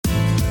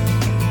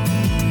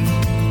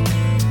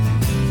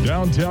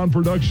Downtown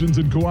Productions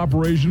in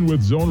cooperation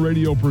with Zone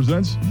Radio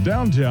presents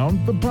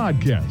Downtown, the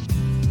podcast.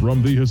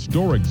 From the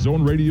historic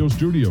Zone Radio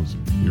studios,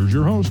 here's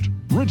your host,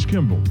 Rich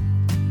Kimball.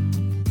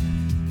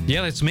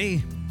 Yeah, that's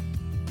me.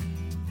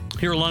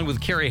 Here along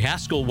with Carrie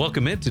Haskell,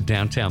 welcome into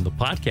Downtown, the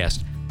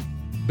podcast.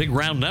 Big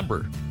round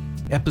number,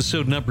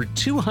 episode number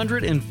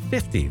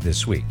 250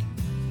 this week.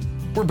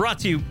 We're brought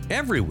to you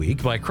every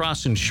week by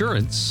Cross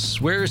Insurance,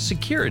 where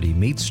security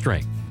meets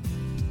strength.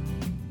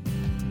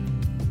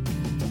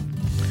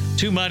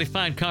 Two mighty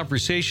fine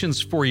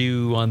conversations for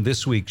you on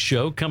this week's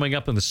show. Coming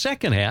up in the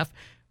second half,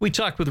 we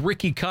talk with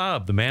Ricky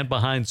Cobb, the man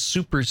behind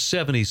Super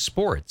 70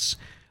 Sports,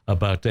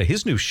 about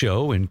his new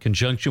show in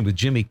conjunction with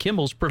Jimmy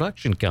Kimmel's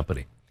production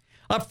company.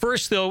 Up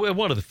first, though,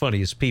 one of the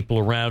funniest people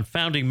around,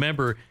 founding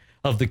member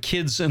of the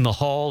Kids in the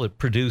Hall that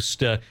produced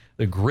the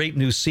great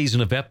new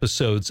season of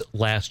episodes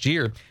last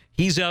year.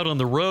 He's out on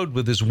the road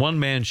with his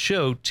one-man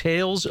show,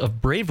 Tales of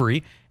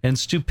Bravery and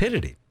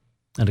Stupidity.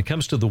 And it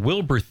comes to the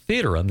Wilbur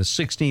Theater on the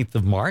 16th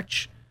of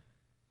March.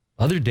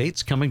 Other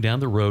dates coming down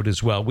the road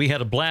as well. We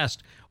had a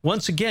blast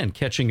once again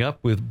catching up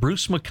with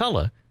Bruce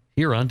McCullough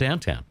here on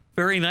Downtown.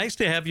 Very nice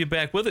to have you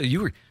back with us.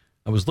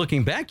 I was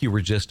looking back. You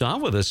were just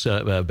on with us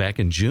back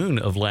in June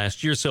of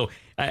last year. So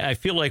I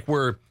feel like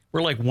we're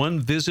like one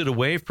visit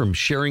away from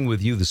sharing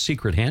with you the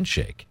secret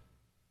handshake.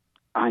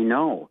 I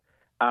know.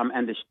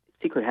 And the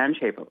secret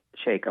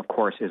handshake, of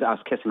course, is us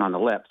kissing on the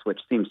lips, which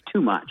seems too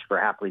much for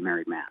a happily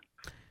married man.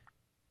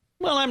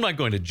 Well, I'm not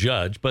going to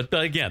judge, but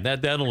again,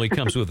 that only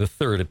comes with a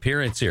third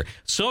appearance here.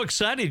 So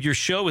excited. Your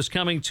show is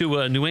coming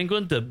to New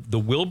England, the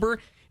Wilbur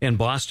in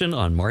Boston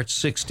on March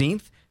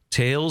 16th,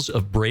 Tales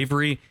of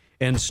Bravery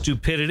and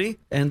Stupidity.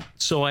 And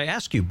so I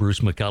ask you, Bruce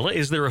McCullough,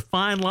 is there a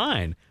fine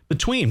line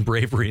between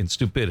bravery and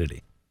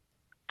stupidity?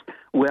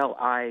 Well,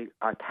 I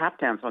tap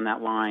dance on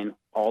that line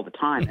all the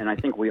time, and I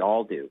think we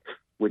all do,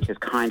 which is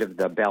kind of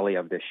the belly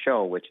of this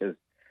show, which is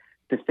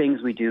the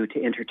things we do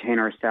to entertain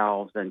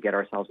ourselves and get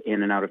ourselves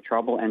in and out of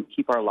trouble and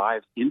keep our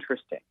lives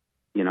interesting,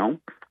 you know?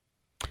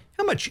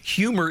 How much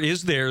humor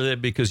is there?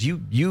 Because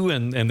you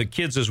and the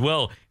kids as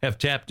well have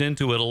tapped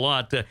into it a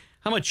lot.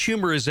 How much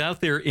humor is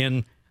out there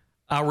in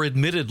our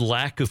admitted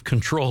lack of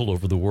control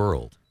over the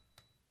world?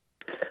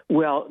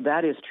 Well,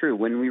 that is true.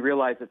 When we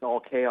realize it's all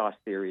chaos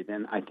theory,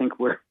 then I think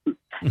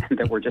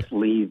that we're just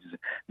leaves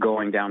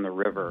going down the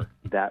river,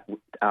 that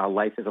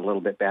life is a little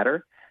bit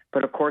better.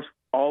 But, of course,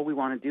 all we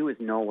want to do is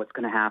know what's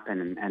going to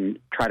happen and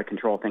try to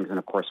control things, and,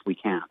 of course, we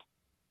can't.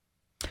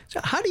 So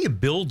how do you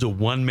build a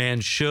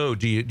one-man show?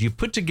 Do you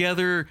put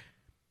together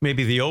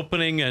maybe the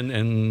opening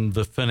and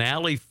the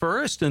finale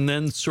first and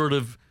then sort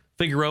of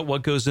figure out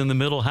what goes in the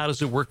middle? How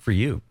does it work for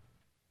you?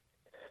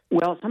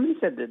 Well, somebody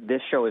said that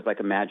this show is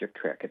like a magic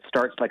trick. It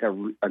starts like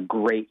a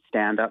great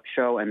stand-up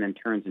show and then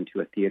turns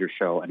into a theater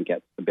show and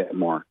gets a bit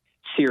more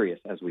serious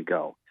as we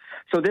go.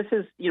 So this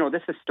is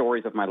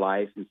stories of my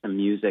life and some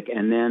music,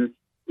 and then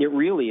it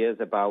really is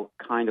about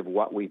kind of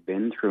what we've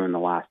been through in the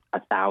last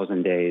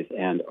 1,000 days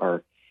and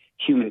our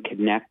human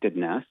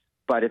connectedness,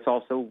 but it's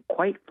also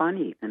quite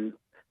funny, and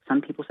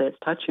some people say it's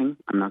touching.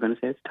 I'm not going to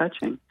say it's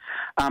touching.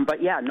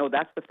 But yeah, no,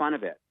 that's the fun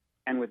of it.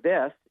 And with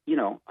this,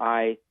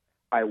 I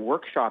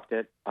workshopped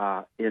it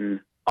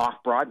in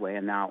off-Broadway,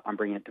 and now I'm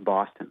bringing it to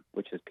Boston,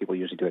 which is people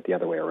usually do it the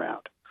other way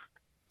around.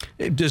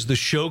 Does the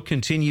show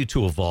continue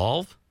to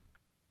evolve?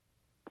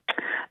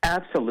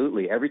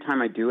 Absolutely. Every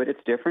time I do it, it's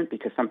different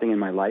because something in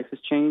my life has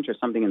changed or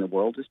something in the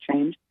world has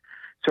changed.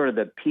 Sort of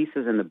the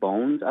pieces and the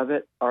bones of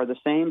it are the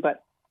same,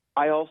 but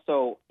I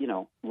also,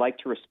 like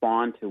to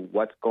respond to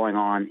what's going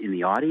on in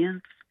the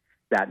audience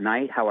that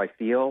night, how I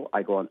feel.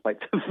 I go on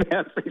flights of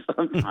fancy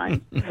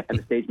sometimes, and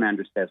the stage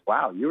manager says,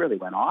 wow, you really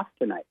went off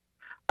tonight,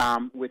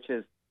 which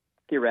is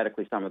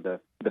theoretically some of the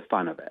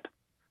fun of it.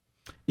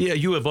 Yeah,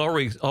 you have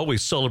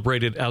always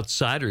celebrated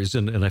outsiders,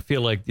 and I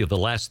feel like the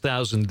last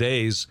 1,000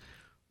 days,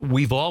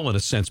 we've all, in a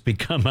sense,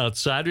 become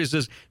outsiders.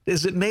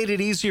 Has it made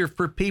it easier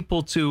for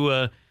people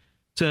to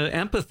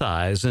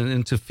empathize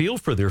and to feel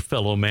for their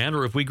fellow man,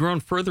 or have we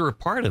grown further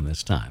apart in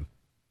this time?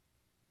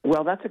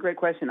 Well, that's a great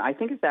question. I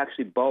think it's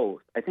actually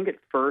both. I think at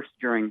first,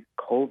 during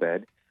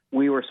COVID,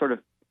 we were sort of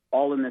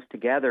all in this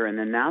together, and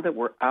then now that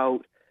we're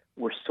out,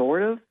 we're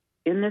sort of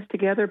in this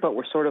together, but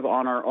we're sort of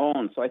on our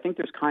own. So I think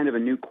there's kind of a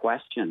new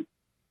question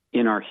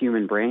in our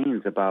human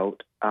brains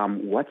about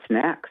what's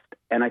next.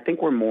 And I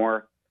think we're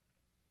more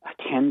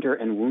tender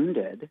and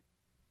wounded.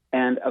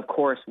 And of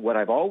course, what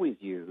I've always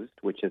used,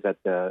 which is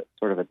at the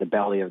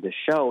belly of the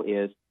show,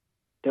 is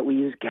that we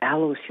use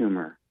gallows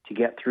humor to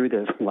get through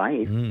this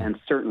life and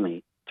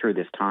certainly through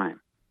this time.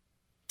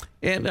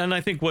 And I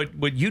think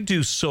what you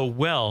do so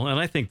well, and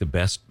I think the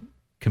best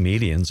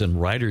comedians and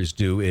writers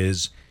do,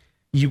 is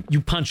you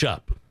punch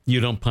up. You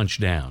don't punch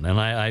down. And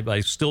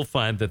I still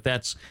find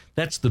that's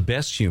the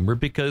best humor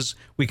because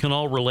we can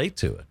all relate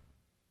to it.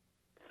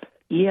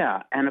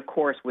 Yeah, and of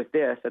course, with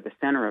this, at the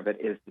center of it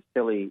is the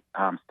silly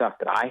stuff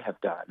that I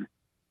have done.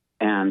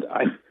 And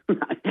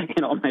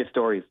in all my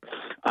stories,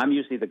 I'm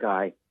usually the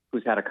guy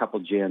who's had a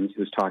couple gins,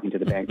 who's talking to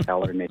the bank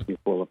teller and makes me a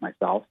fool of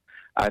myself.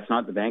 It's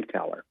not the bank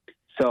teller.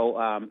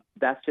 So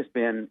that's just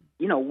been,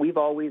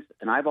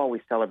 I've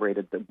always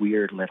celebrated the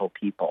weird little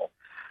people,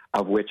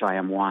 of which I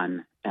am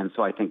one. And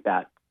so I think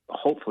that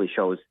hopefully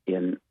shows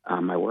in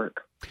my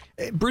work.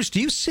 Bruce, do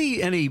you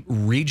see any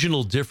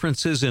regional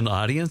differences in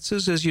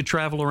audiences as you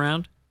travel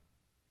around?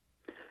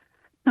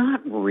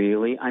 Not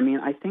really. I mean,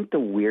 I think the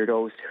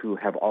weirdos who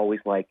have always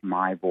liked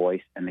my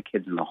voice and the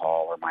Kids in the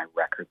Hall or my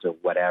records or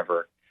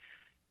whatever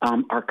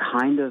are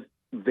kind of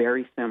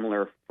very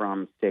similar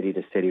from city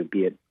to city,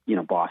 be it,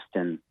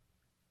 Boston,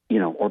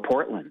 or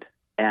Portland.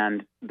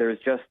 And there's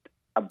just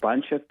a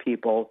bunch of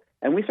people,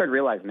 and we started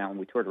realizing now when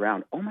we toured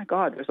around, oh my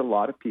God, there's a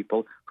lot of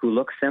people who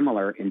look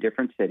similar in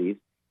different cities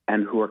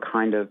and who are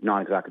kind of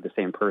not exactly the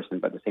same person,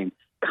 but the same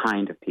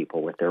kind of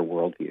people with their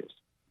worldviews.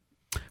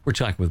 We're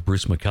talking with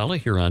Bruce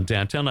McCulloch here on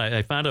Downtown.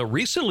 I found out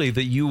recently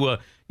that you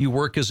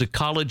work as a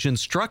college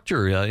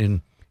instructor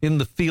in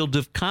the field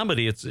of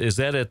comedy. Is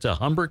that at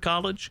Humber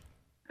College?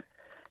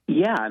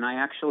 Yeah, and I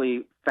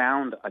actually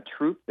found a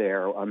troupe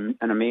there, an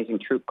amazing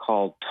troupe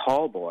called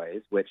Tall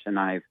Boys, and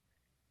I've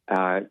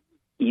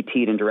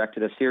EP'd and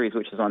directed a series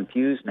which is on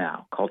Fuse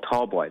now called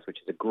Tall Boys, which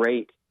is a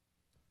great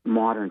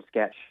modern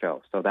sketch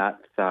show. So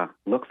that's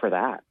look for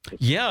that.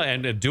 Yeah,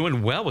 and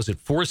doing well. Was it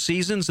 4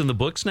 seasons in the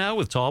books now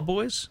with Tall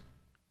Boys?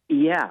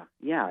 Yeah,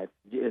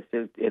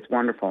 it's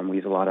wonderful, and we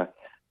use a lot of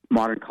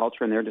modern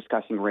culture, and they're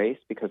discussing race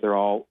because they're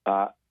all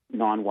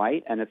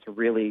non-white, and it's a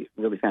really,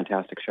 really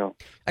fantastic show.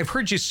 I've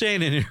heard you say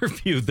in an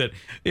interview that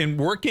in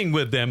working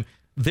with them,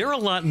 they're a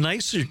lot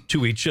nicer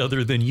to each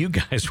other than you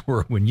guys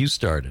were when you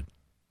started.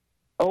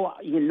 Oh,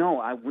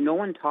 no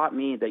one taught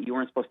me that you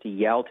weren't supposed to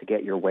yell to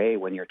get your way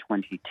when you're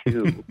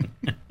 22.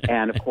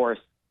 And, of course,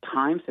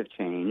 times have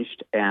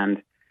changed,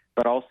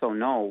 but also,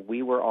 no,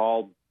 we were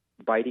all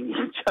biting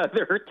each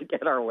other to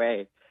get our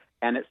way.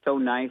 And it's so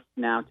nice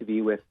now to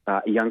be with a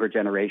younger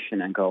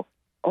generation and go,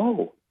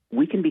 oh,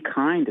 we can be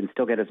kind and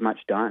still get as much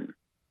done.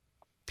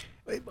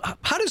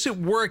 How does it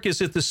work? Is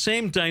it the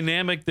same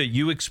dynamic that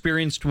you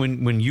experienced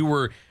when you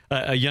were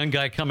a young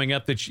guy coming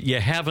up, that you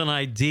have an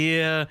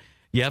idea,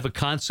 you have a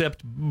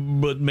concept,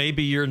 but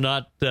maybe you're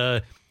not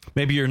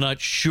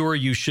sure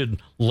you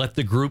should let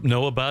the group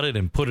know about it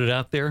and put it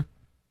out there?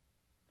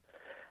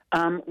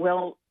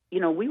 Well,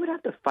 we would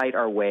have to fight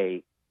our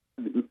way.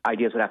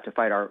 Ideas would have to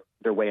fight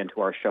their way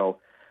into our show.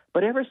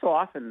 But every so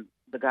often,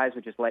 the guys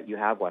would just let you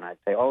have one. I'd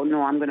say, oh,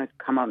 no, I'm going to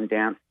come out and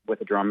dance with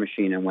a drum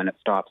machine, and when it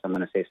stops, I'm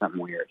going to say something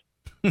weird.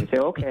 They say,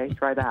 okay,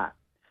 try that.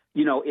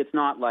 It's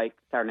not like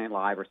Saturday Night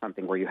Live or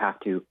something where you have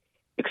to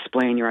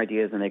explain your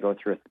ideas and they go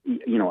through,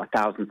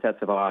 1,000 sets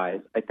of eyes.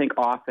 I think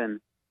often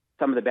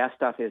some of the best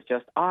stuff is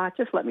just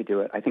let me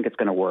do it. I think it's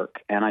going to work.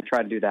 And I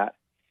try to do that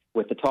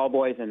with the Tall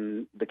Boys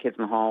and the Kids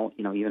in the Hall,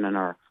 even in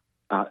our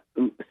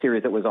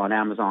series that was on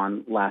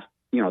Amazon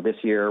this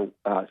year,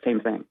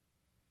 same thing.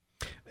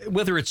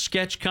 Whether it's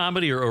sketch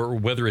comedy or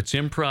whether it's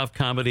improv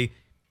comedy,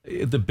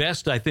 the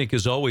best, I think,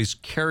 is always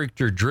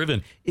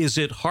character-driven. Is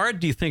it hard,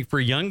 do you think, for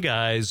young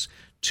guys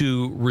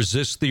to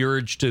resist the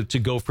urge to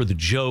go for the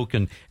joke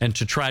and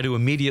to try to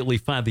immediately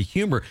find the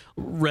humor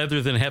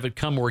rather than have it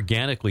come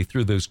organically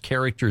through those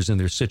characters and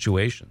their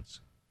situations?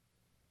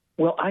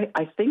 Well,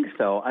 I think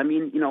so. I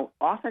mean,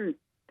 often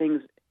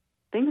things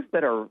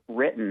that are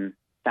written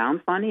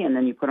sound funny, and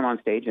then you put them on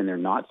stage and they're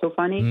not so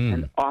funny.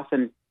 And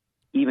often,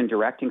 even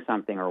directing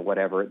something or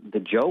whatever,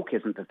 the joke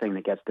isn't the thing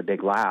that gets the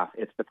big laugh.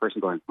 It's the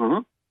person going,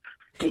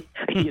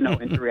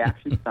 in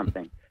reaction to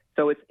something.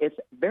 So it's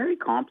very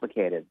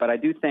complicated. But I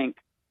do think,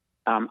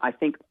 I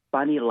think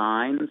funny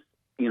lines,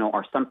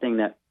 are something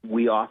that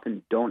we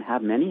often don't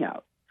have many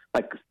of.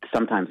 Like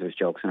sometimes there's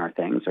jokes in our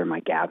things, or my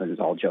Gavin's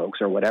all jokes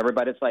or whatever.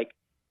 But it's like,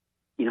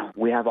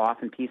 we have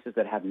often pieces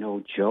that have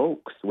no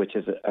jokes, which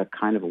is a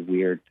kind of a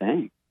weird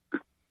thing.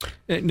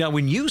 Now,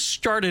 when you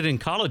started in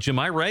college, am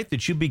I right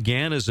that you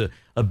began as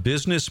a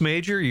business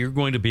major? You're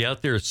going to be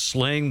out there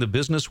slaying the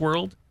business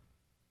world?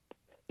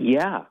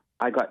 Yeah,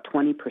 I got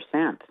 20%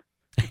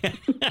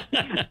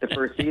 the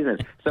first season.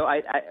 So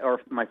or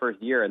my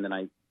first year, and then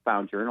I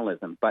found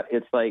journalism. But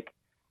it's like,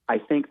 I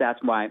think that's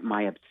why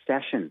my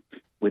obsession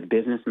with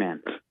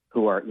businessmen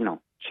who are,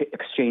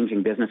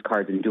 exchanging business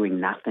cards and doing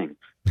nothing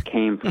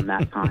came from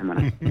that time when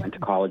I went to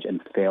college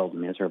and failed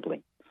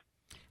miserably.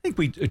 I think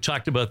we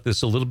talked about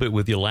this a little bit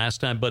with you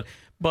last time, but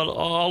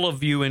all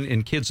of you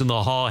and Kids in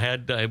the Hall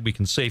had, we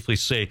can safely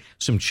say,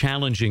 some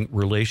challenging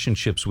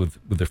relationships with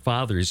their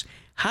fathers.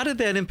 How did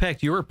that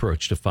impact your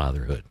approach to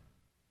fatherhood?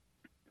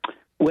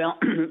 Well,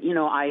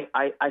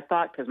 I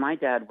thought, because my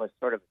dad was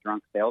sort of a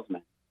drunk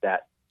salesman,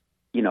 that,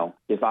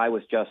 if I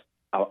was just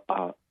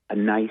a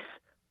nice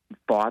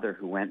father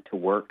who went to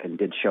work and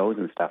did shows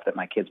and stuff, that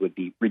my kids would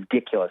be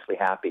ridiculously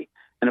happy.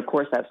 And of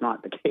course, that's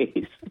not the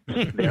case.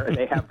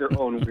 They have their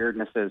own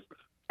weirdnesses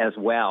as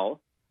well.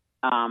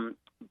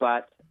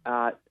 But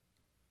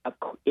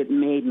it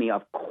made me,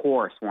 of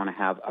course, want to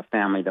have a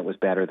family that was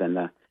better than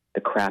the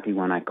crappy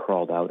one I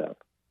crawled out of.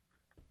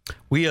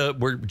 We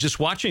were just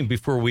watching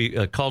before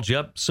we called you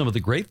up some of the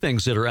great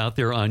things that are out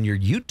there on your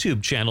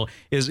YouTube channel.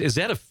 Is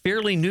that a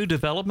fairly new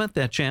development,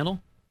 that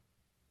channel?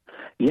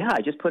 Yeah,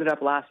 I just put it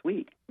up last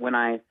week. When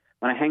I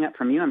hang up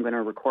from you, I'm going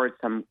to record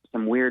some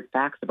weird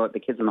facts about the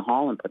kids in the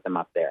hall and put them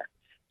up there.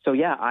 So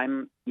yeah,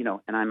 I'm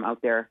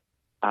out there.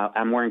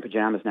 I'm wearing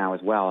pajamas now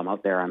as well. I'm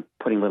out there. I'm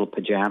putting little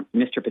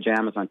Mr.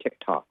 Pajamas on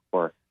TikTok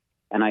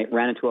and I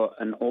ran into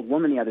an old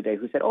woman the other day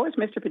who said, "Oh, it's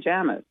Mr.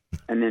 Pajamas,"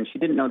 and then she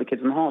didn't know the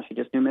kids in the hall. She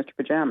just knew Mr.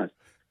 Pajamas.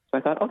 So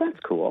I thought, oh, that's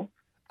cool.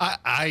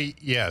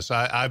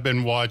 I've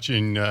been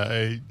watching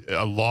a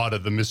lot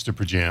of the Mr.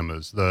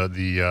 Pajamas.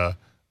 The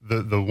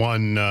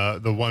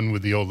one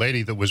with the old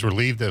lady that was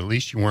relieved that at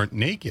least you weren't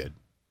naked.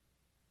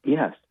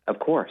 Yes, of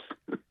course.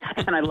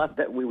 And I love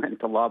that we went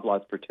to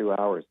Loblaws for 2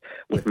 hours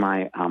with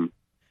my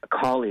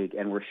colleague,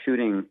 and we're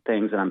shooting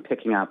things, and I'm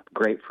picking up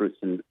grapefruits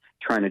and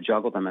trying to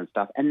juggle them and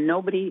stuff. And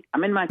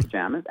I'm in my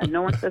pajamas, and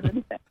no one says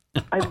anything.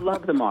 I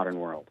love the modern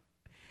world.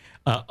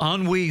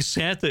 Ennui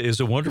Santa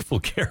is a wonderful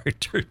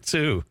character,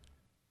 too.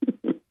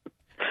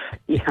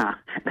 Yeah,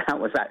 that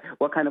was that.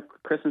 What kind of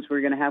Christmas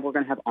we're going to have? We're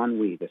going to have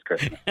ennui this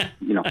Christmas.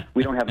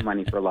 We don't have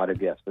money for a lot of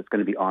gifts. It's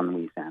going to be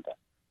ennui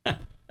Santa.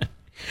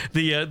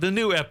 The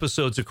new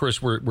episodes, of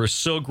course, were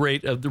so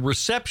great. The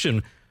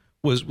reception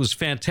was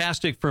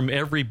fantastic from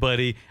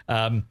everybody.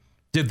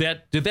 Did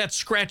that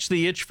scratch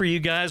the itch for you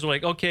guys?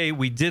 Like, okay,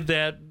 we did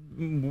that.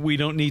 We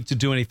don't need to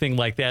do anything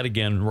like that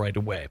again right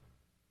away.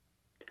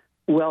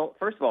 Well,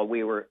 first of all,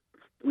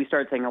 we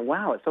started saying, "Oh,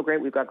 wow, it's so great.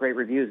 We've got great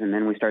reviews." And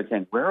then we started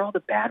saying, "Where are all the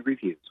bad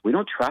reviews? We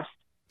don't trust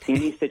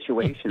any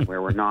situation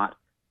where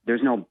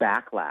there's no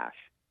backlash."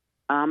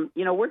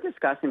 We're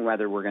discussing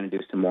whether we're going to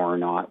do some more or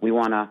not. We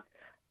want to,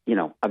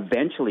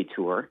 eventually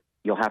tour.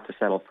 You'll have to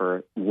settle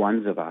for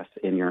ones of us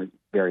in your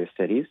various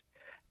cities.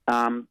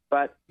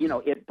 But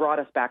it brought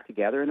us back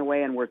together in a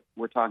way, and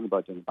we're talking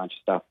about doing a bunch of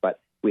stuff, but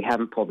we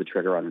haven't pulled the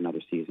trigger on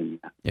another season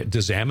yet.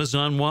 Does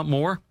Amazon want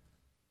more?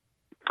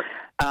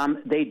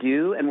 They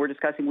do, and we're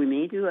discussing we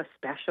may do a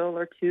special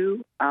or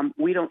two.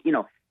 We don't,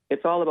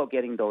 it's all about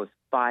getting those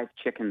 5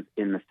 chickens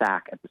in the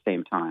sack at the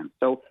same time.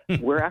 So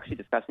we're actually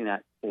discussing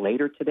that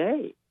later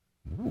today.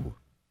 Ooh.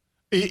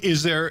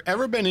 Is there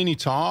ever been any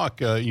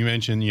talk, you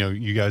mentioned,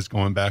 you guys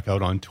going back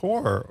out on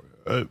tour,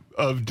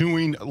 of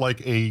doing like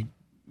then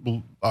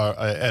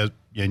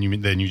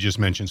you just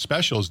mentioned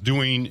specials,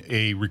 doing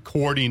a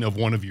recording of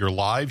one of your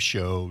live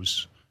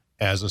shows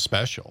as a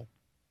special?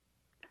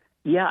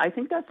 Yeah, I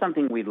think that's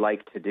something we'd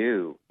like to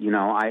do,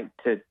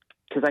 because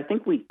I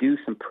think we do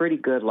some pretty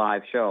good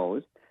live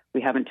shows. We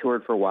haven't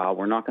toured for a while.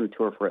 We're not going to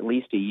tour for at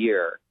least a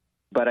year.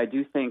 But I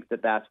do think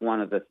that that's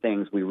one of the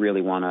things we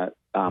really want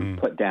to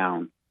put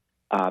down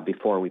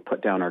before we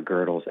put down our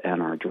girdles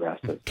and our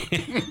dresses.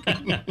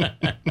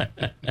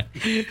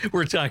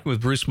 We're talking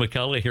with Bruce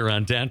McCulloch here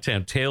on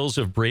Downtown. Tales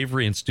of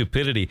Bravery and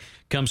Stupidity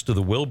comes to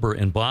the Wilbur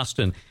in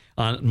Boston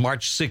on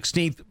March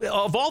 16th.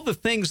 Of all the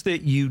things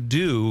that you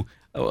do,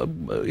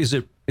 is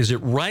it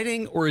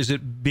writing or is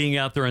it being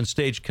out there on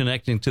stage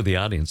connecting to the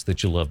audience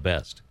that you love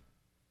best?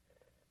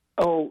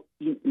 Oh,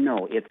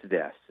 no, it's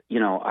this.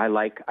 I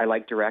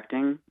like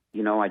directing.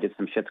 I did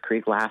some Schitt's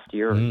Creek last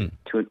year,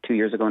 2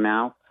 years ago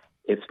now.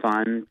 It's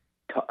fun.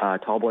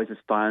 Tall Boys is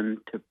fun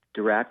to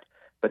direct.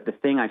 But the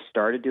thing I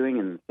started doing,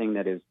 and the thing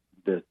that is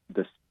the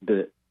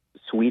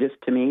sweetest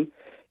to me,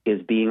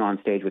 is being on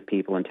stage with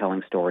people and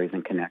telling stories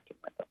and connecting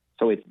with them.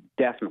 So it's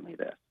definitely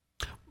this.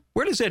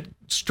 Where does that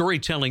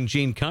storytelling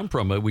gene come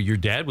from? Your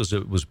dad was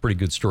a pretty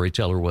good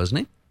storyteller, wasn't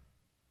he?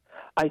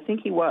 I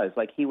think he was.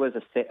 He was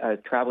a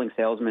traveling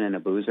salesman and a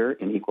boozer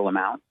in equal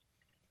amounts.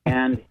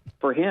 And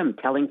for him,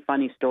 telling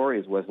funny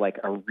stories was like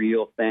a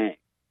real thing.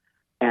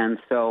 And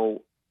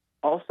so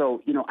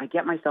also, I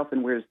get myself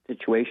in weird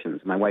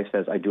situations. My wife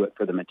says I do it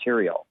for the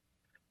material,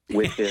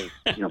 which is,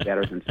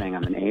 better than saying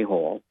I'm an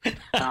a-hole.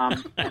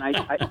 And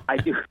I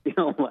do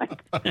feel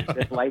like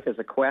this life is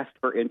a quest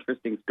for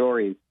interesting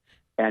stories.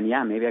 And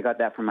yeah, maybe I got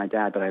that from my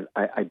dad, but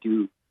I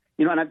do,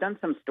 and I've done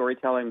some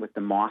storytelling with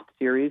the Moth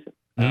series,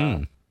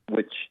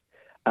 which,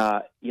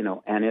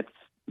 and it's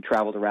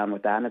traveled around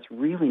with that. And it's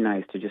really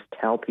nice to just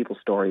tell people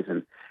stories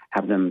and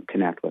have them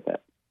connect with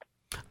it.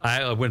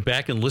 I went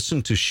back and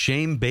listened to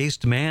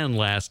Shame-Based Man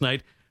last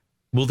night.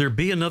 Will there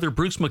be another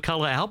Bruce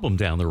McCulloch album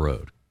down the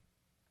road?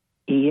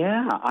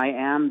 Yeah, I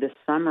am. This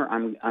summer,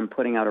 I'm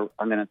putting out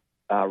I'm going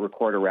to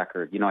record a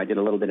record. I did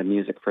a little bit of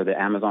music for the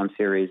Amazon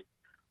series.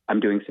 I'm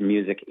doing some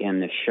music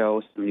in the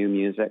show, some new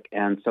music.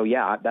 And so,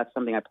 yeah, that's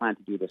something I plan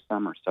to do this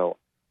summer. So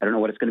I don't know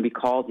what it's going to be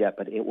called yet,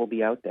 but it will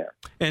be out there.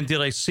 And did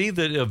I see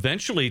that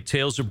eventually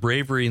Tales of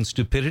Bravery and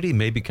Stupidity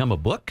may become a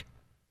book?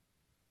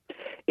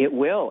 It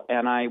will,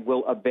 and I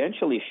will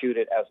eventually shoot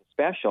it as a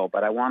special,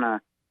 but I want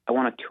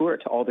to tour it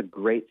to all the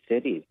great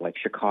cities like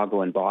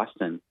Chicago and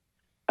Boston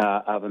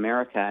of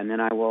America, and then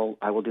I will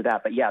do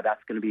that. But yeah,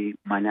 that's going to be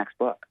my next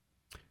book.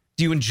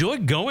 Do you enjoy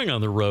going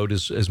on the road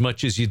as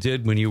much as you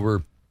did when you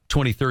were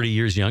 20, 30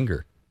 years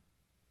younger?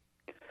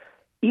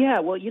 Yeah,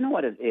 well, you know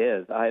what it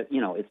is.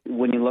 It's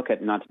when you look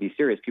at, not to be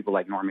serious, people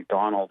like Norm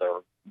Macdonald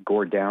or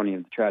Gord Downey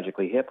of the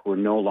Tragically Hip who are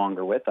no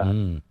longer with us.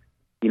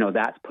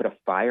 That's put a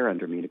fire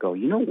under me to go,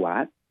 you know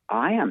what?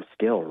 I am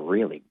still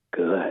really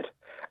good.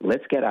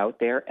 Let's get out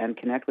there and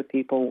connect with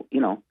people,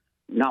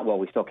 not well,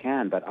 we still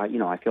can, but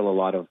I feel a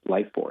lot of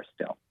life force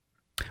still.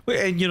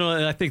 And,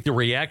 I think the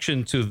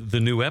reaction to the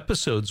new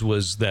episodes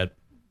was that,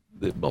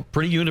 well,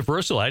 pretty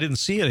universal. I didn't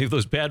see any of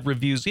those bad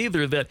reviews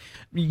either, that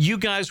you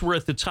guys were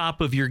at the top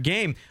of your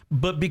game,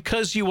 but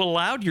because you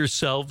allowed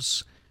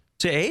yourselves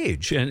to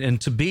age and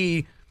to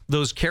be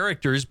those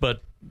characters,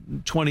 but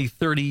 20,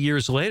 30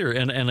 years later.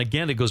 And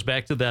again, it goes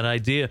back to that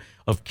idea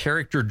of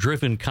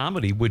character-driven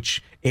comedy,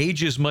 which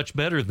ages much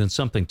better than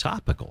something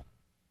topical.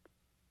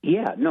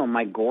 Yeah, no,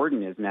 Mike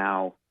Gordon is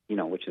now,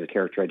 which is a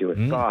character I do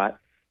with Scott,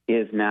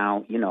 is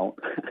now,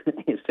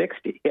 is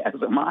 60, as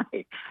am I.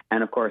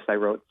 And, of course, I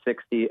wrote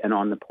 60 and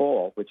on the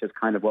pole, which is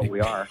kind of what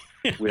we are.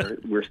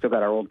 We're still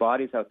got our old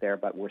bodies out there,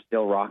 but we're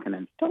still rocking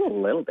and still a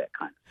little bit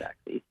kind of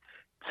sexy.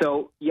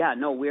 So, yeah,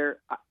 no,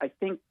 I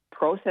think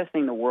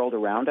processing the world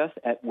around us,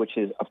 which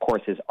is, of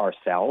course, is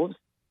ourselves,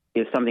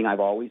 is something I've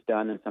always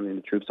done and something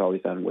the troupe's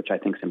always done, which I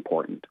think is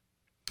important.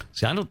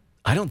 See,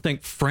 I don't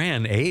think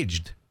Fran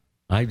aged.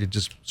 I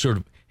just sort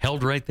of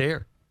held right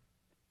there.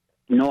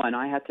 No, and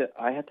I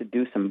had to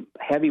do some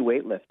heavy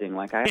weightlifting.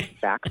 Like I had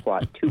to back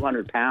squat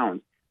 200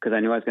 pounds because I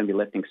knew I was going to be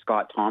lifting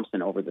Scott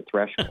Thompson over the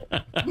threshold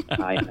in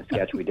a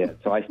sketch we did.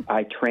 So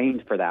I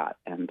trained for that,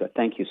 and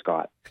thank you,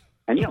 Scott.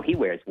 And, he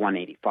wears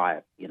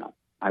 185,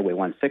 I weigh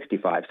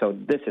 165, so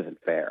this isn't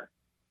fair.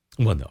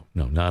 Well,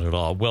 no, not at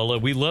all. Well,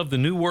 we love the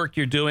new work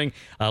you're doing.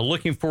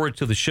 Looking forward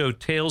to the show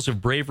Tales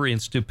of Bravery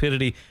and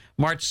Stupidity,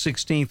 March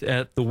 16th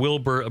at the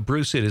Wilbur.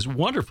 Bruce, it is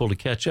wonderful to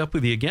catch up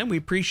with you again. We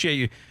appreciate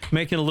you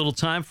making a little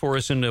time for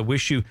us and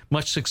wish you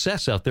much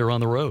success out there on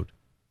the road.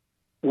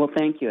 Well,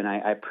 thank you, and I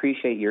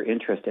appreciate your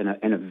interest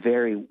in a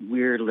very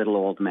weird little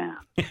old man.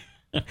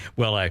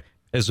 Well,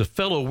 as a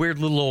fellow weird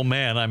little old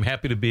man, I'm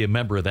happy to be a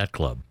member of that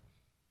club.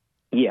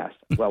 Yes.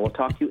 Well, we'll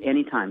talk to you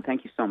anytime.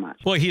 Thank you so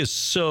much. Boy, he is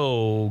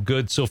so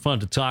good, so fun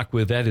to talk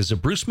with. That is a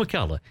Bruce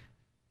McCulloch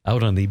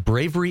out on the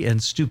Bravery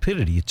and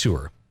Stupidity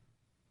tour.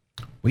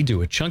 We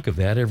do a chunk of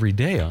that every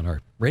day on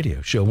our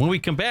radio show. When we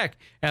come back,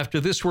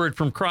 after this word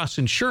from Cross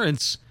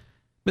Insurance,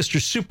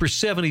 Mr. Super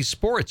 70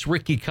 Sports,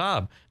 Ricky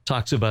Cobb,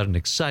 talks about an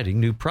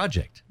exciting new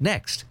project.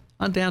 Next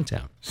on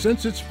Downtown.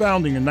 Since its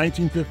founding in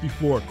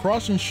 1954,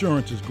 Cross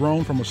Insurance has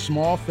grown from a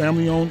small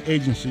family-owned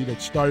agency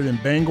that started in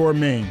Bangor,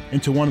 Maine,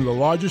 into one of the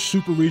largest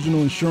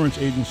super-regional insurance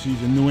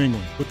agencies in New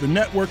England. With a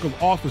network of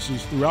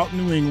offices throughout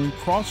New England,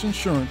 Cross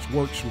Insurance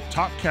works with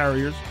top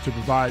carriers to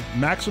provide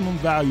maximum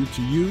value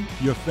to you,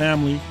 your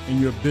family, and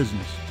your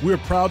business. We are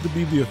proud to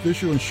be the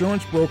official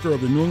insurance broker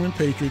of the New England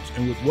Patriots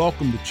and would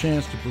welcome the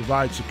chance to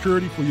provide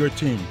security for your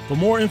team. For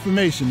more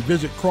information,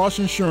 visit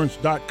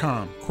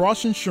crossinsurance.com.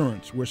 Cross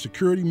Insurance, where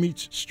security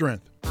meets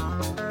strength.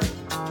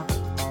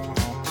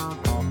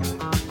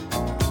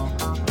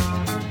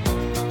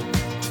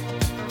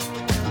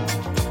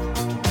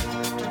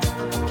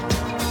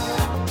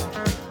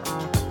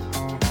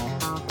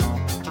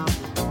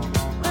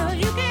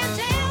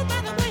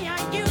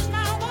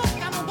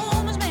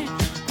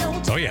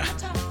 Oh, yeah.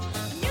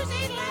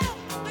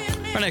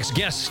 Our next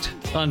guest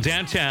on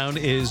Downtown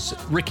is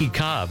Ricky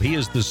Cobb. He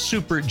is the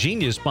super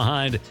genius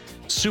behind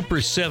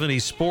Super 70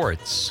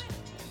 Sports,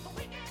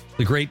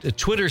 the great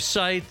Twitter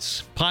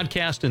sites,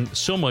 podcast, and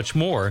so much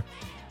more.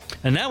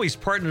 And now he's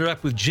partnered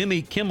up with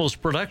Jimmy Kimmel's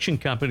production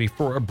company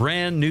for a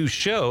brand new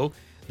show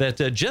that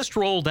just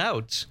rolled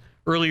out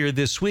earlier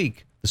this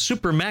week, the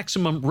Super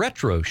Maximum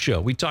Retro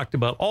Show. We talked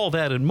about all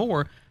that and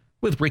more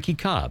with Ricky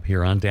Cobb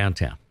here on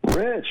Downtown.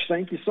 Rich,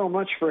 thank you so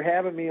much for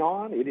having me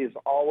on. It is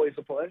always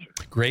a pleasure.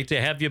 Great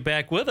to have you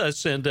back with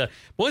us. And,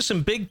 boy,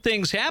 some big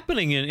things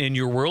happening in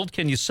your world.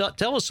 Can you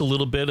tell us a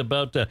little bit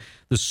about the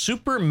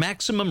Super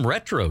Maximum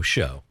Retro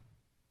Show?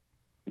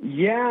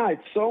 Yeah,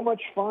 it's so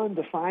much fun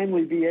to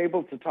finally be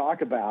able to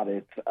talk about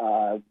it.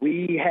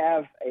 We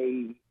have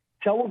a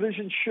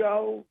television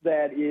show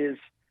that is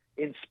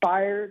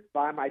inspired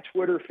by my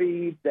Twitter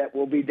feed that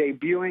will be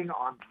debuting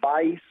on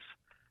Vice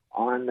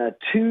on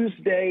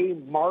Tuesday,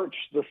 March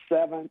the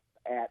 7th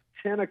at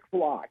 10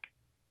 o'clock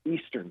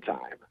Eastern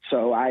Time.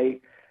 So I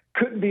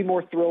couldn't be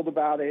more thrilled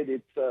about it.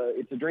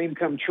 It's a dream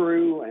come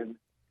true, and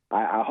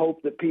I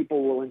hope that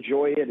people will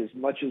enjoy it as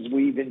much as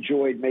we've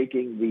enjoyed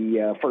making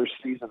the first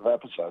season of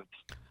episodes.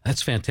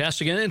 That's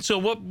fantastic. And so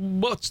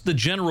what's the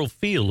general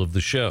feel of the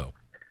show?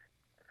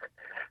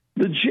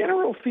 The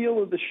general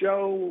feel of the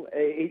show,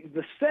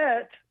 the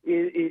set,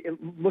 it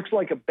looks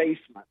like a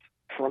basement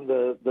from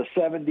the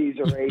 70s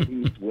or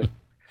 80s with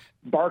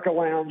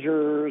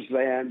Barca-loungers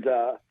and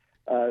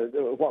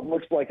what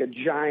looks like a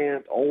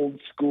giant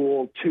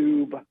old-school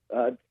tube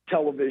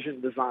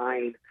television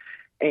design.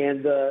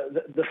 And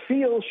the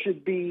feel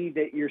should be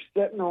that you're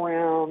sitting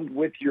around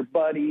with your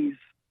buddies,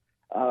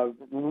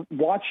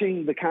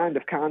 watching the kind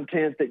of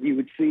content that you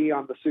would see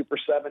on the Super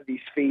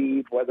 70s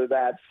feed, whether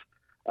that's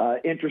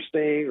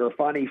interesting or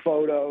funny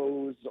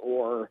photos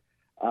or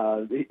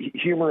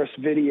humorous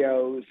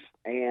videos,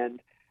 and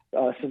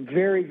some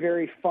very,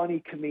 very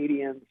funny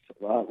comedians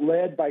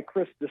led by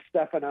Chris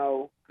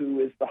DiStefano, who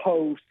is the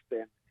host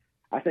and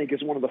I think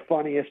is one of the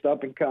funniest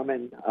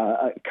up-and-coming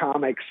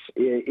comics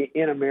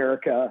in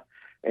America.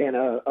 and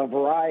a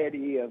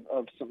variety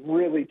of some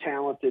really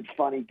talented,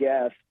 funny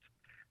guests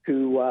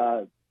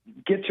who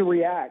get to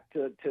react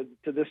to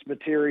this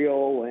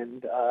material,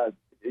 and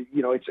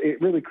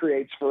it really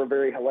creates for a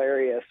very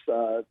hilarious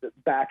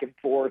back and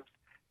forth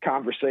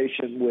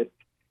conversation with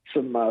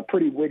some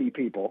pretty witty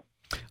people.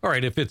 All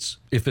right, if it's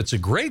a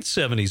great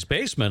 70s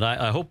basement,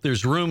 I hope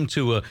there's room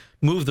to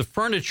move the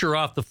furniture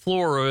off the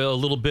floor a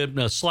little bit,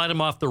 slide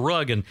them off the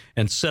rug,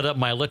 and set up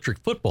my electric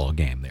football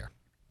game there.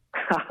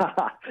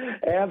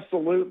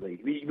 Absolutely.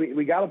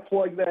 We got to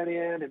plug that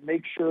in and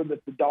make sure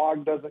that the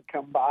dog doesn't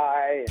come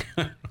by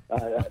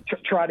and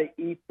try to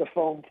eat the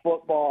foam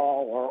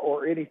football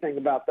or anything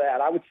about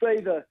that. I would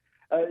say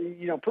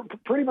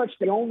pretty much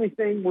the only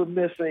thing we're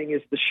missing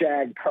is the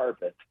shag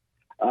carpet.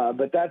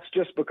 But that's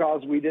just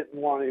because we didn't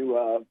want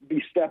to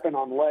be stepping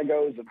on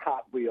Legos and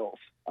Hot Wheels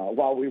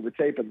while we were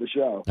taping the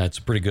show. That's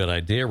a pretty good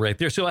idea right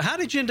there. So how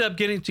did you end up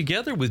getting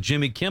together with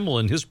Jimmy Kimmel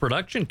and his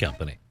production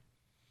company?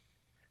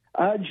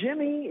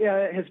 Jimmy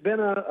has been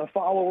a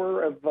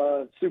follower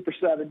of Super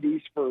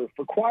 70s for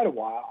quite a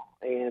while.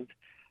 And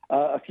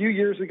a few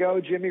years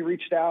ago, Jimmy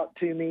reached out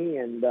to me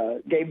and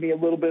gave me a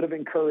little bit of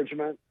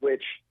encouragement,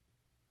 which,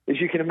 as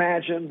you can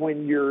imagine,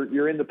 when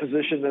you're in the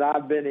position that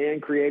I've been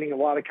in, creating a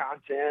lot of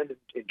content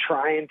and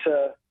trying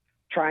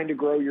to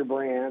grow your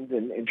brand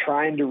and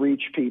trying to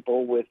reach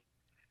people with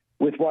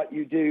what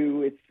you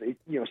do,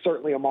 it's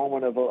certainly a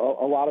moment of a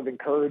lot of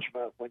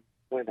encouragement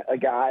when a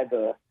guy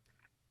the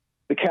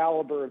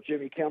caliber of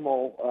Jimmy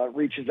Kimmel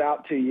reaches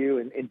out to you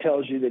and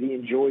tells you that he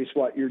enjoys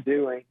what you're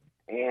doing.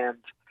 And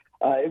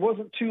it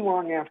wasn't too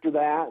long after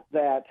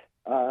that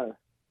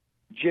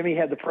Jimmy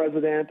had the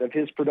president of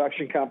his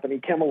production company,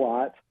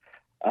 Kimmelot,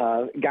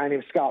 a guy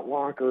named Scott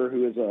Lonker,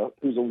 who's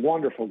a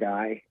wonderful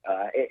guy,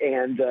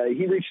 and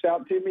he reached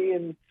out to me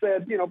and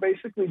said,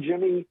 basically,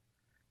 Jimmy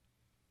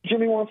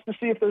wants to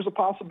see if there's a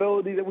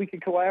possibility that we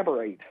could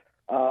collaborate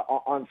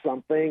on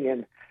something.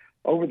 And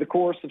over the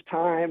course of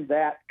time,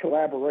 that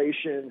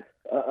collaboration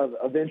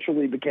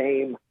eventually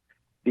became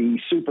the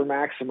Super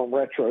Maximum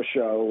Retro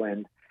Show,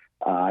 and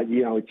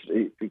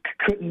it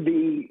couldn't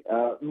be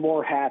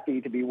more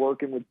happy to be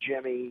working with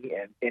Jimmy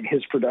and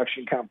his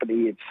production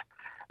company. It's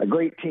a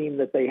great team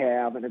that they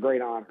have and a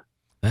great honor.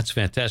 That's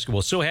fantastic.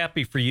 Well, so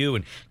happy for you,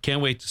 and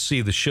can't wait to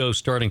see the show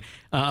starting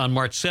on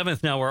March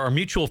 7th. Now, our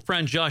mutual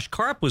friend Josh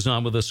Karp was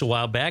on with us a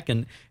while back,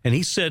 and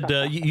he said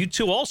you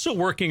two also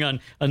working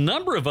on a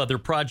number of other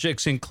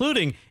projects,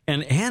 including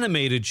an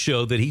animated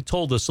show that he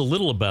told us a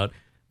little about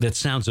that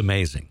sounds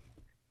amazing.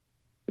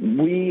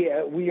 We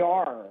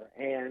are,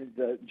 and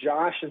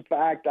Josh, in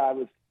fact, I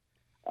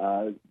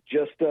was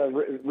just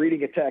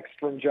reading a text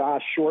from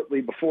Josh shortly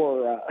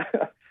before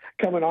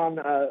coming on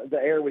the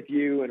air with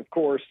you, and of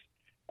course,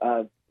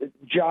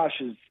 Josh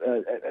is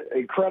an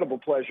incredible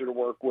pleasure to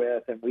work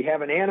with, and we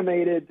have an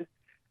animated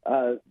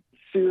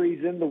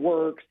series in the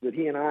works that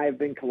he and I have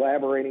been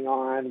collaborating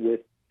on with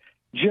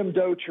Jim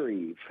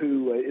Dotrieve,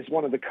 who is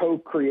one of the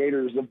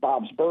co-creators of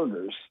Bob's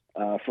Burgers,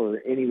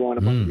 for anyone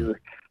among your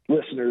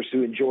listeners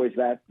who enjoys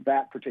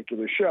that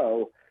particular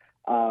show.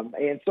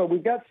 And so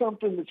we've got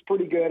something that's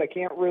pretty good. I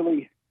can't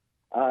really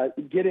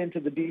get into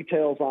the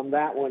details on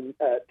that one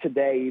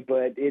today,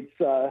 but it's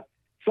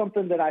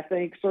something that I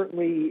think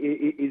certainly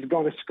is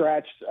going to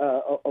scratch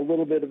a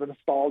little bit of a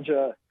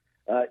nostalgia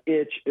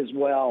itch as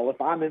well.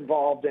 If I'm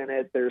involved in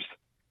it, there's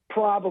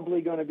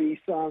probably going to be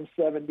some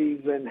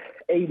 70s and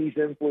 80s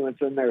influence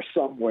in there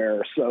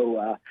somewhere.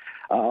 So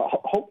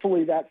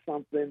hopefully that's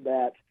something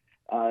that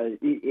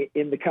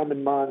in the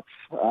coming months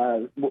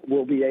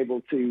we'll be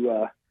able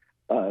to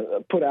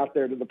put out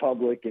there to the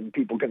public, and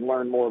people can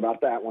learn more about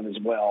that one as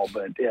well.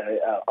 But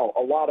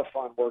a lot of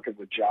fun working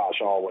with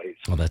Josh always.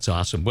 Well, that's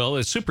awesome. Well,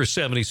 it's Super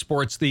 70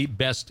 Sports, the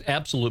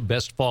absolute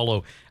best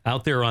follow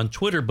out there on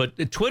Twitter.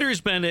 But Twitter's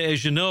been,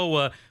 as you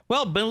know,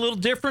 been a little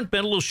different,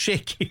 been a little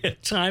shaky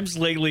at times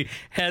lately.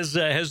 Has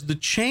the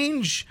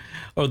change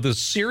or the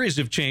series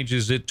of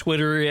changes at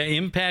Twitter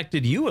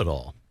impacted you at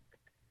all?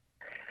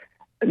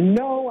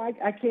 No,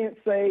 I can't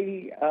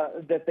say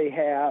that they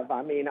have.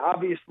 I mean,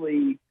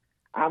 obviously,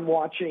 I'm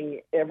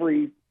watching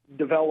every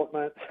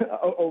development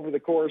over the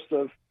course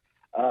of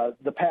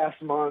the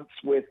past months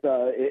with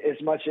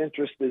as much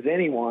interest as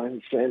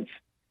anyone, since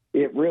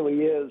it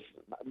really is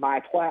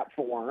my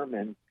platform.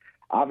 And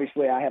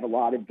obviously I have a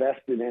lot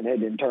invested in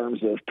it in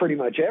terms of pretty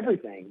much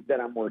everything that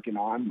I'm working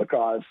on,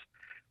 because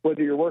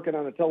whether you're working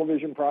on a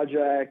television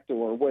project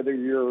or whether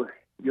you're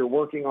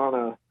working on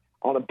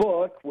a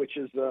book, which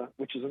is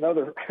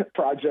another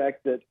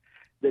project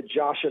that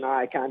Josh and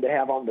I kind of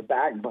have on the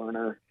back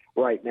burner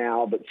right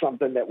now, but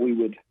something that we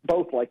would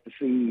both like to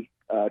see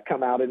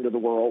come out into the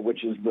world,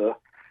 which is the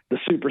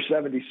Super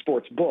 70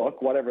 Sports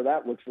book, whatever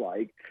that looks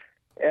like.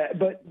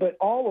 But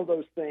all of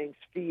those things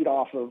feed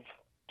off of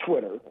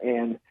Twitter,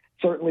 and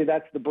certainly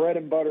that's the bread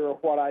and butter of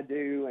what I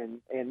do.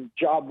 And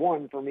job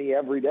one for me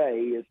every day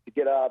is to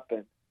get up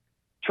and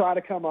try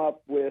to come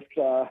up with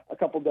a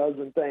couple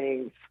dozen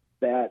things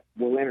that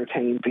will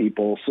entertain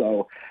people.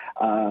 So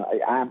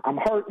I'm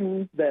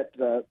heartened that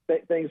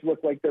things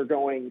look like they're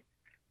going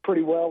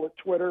pretty well at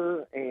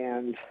Twitter,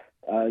 and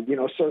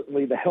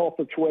certainly the health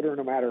of Twitter,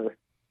 no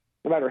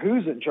matter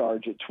who's in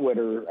charge at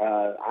Twitter,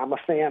 I'm a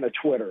fan of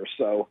Twitter.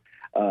 So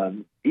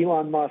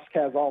Elon Musk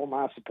has all of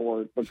my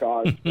support,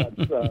 because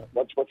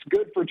what's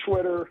good for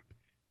Twitter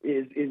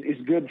is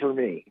good for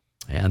me.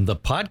 And the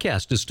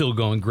podcast is still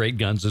going great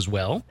guns as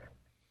well.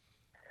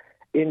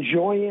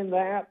 Enjoying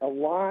that a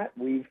lot.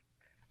 We've,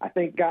 I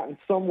think, gotten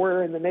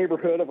somewhere in the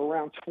neighborhood of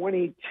around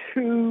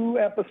 22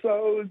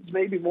 episodes,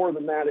 maybe more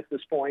than that at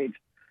this point,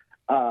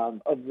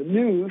 of the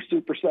new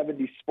Super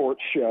 70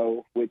 Sports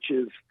Show, which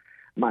is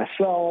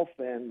myself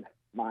and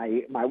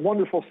my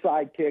wonderful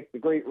sidekick, the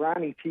great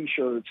Ronnie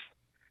T-Shirts,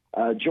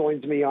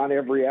 joins me on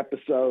every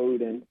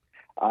episode. And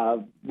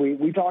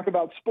we talk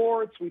about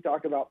sports, we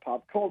talk about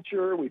pop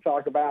culture, we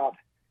talk about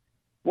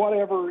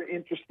whatever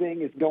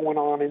interesting is going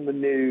on in the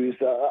news.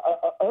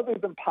 Other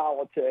than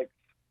politics,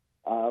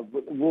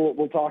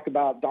 we'll talk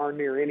about darn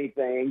near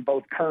anything,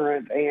 both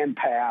current and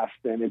past.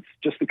 And it's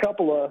just a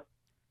couple of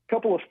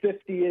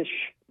 50-ish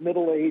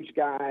middle-aged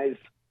guys,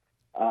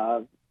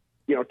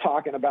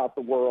 talking about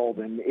the world,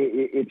 and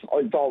it's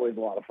always a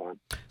lot of fun.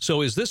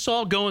 So is this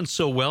all going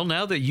so well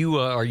now that you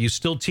are you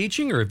still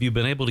teaching, or have you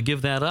been able to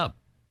give that up?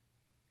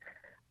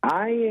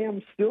 I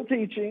am still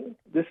teaching.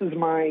 This is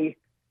my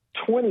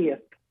 20th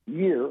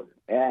year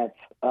at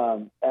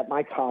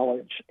my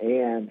college,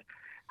 and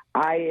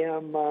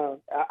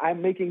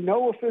I'm making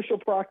no official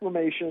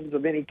proclamations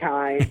of any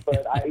kind,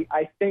 but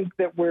I think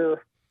that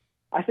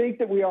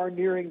we are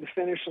nearing the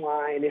finish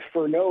line, if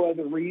for no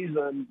other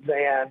reason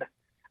than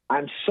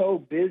I'm so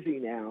busy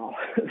now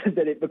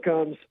that it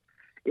becomes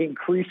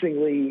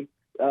increasingly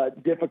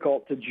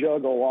difficult to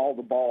juggle all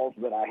the balls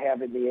that I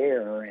have in the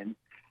air. And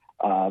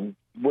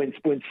when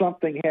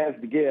something has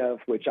to give,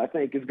 which I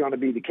think is going to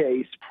be the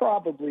case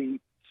probably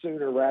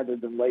sooner rather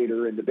than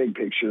later in the big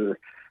picture,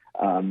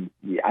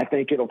 I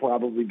think it'll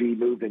probably be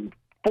moving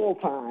full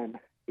time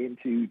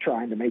into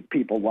trying to make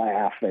people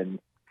laugh and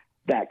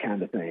that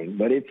kind of thing.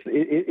 But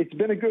it's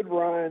been a good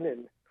run,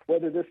 and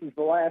whether this is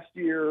the last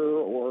year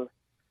or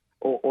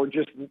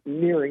just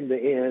nearing the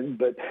end,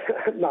 but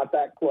not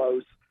that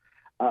close,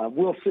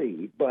 we'll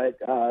see. But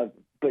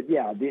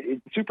yeah,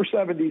 Super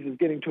 70s is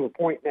getting to a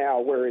point now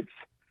where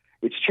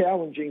it's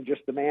challenging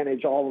just to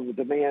manage all of the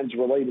demands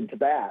related to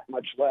that,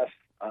 much less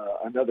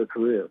another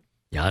career.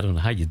 Yeah, I don't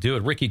know how you do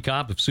it. Ricky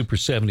Cobb of Super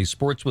 70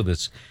 Sports with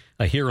us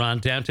here on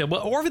Downtown.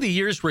 Well, over the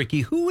years,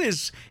 Ricky,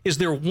 is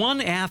there one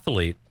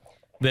athlete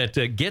that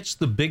gets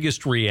the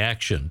biggest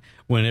reaction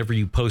whenever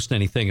you post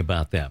anything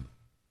about them?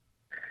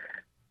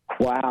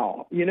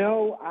 Wow.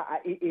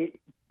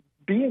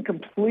 Being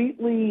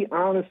completely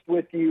honest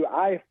with you,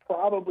 I've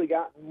probably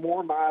gotten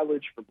more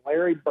mileage from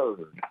Larry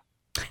Bird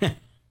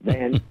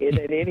than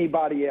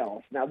anybody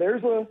else. Now,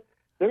 there's a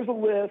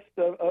list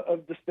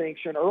of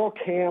distinction. Earl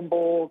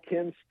Campbell,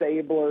 Ken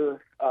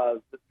Stabler,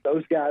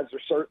 those guys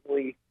are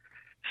certainly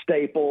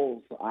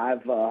staples.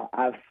 I've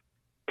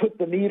put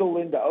the needle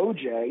into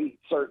OJ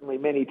certainly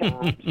many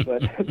times,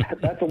 but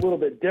that's a little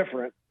bit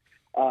different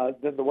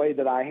than the way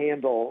that I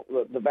handle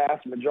the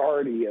vast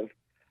majority of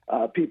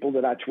people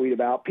that I tweet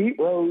about. Pete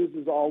Rose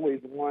is always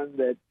one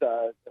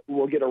that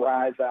will get a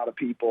rise out of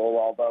people,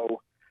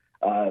 although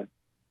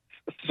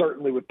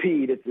certainly with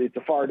Pete, it's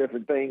a far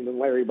different thing than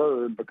Larry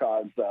Bird,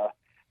 because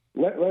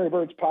Larry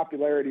Bird's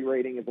popularity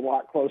rating is a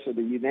lot closer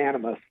to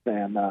unanimous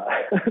than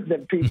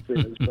Pete's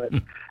is.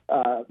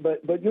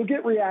 But you'll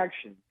get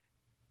reaction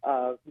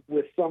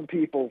with some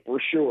people for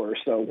sure.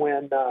 So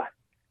when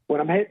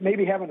I'm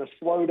maybe having a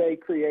slow day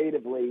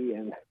creatively,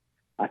 and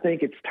I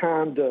think it's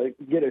time to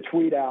get a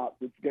tweet out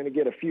that's going to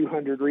get a few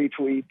hundred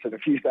retweets and a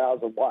few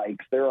thousand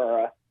likes, there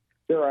are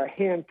a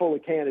handful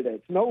of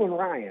candidates. Nolan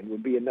Ryan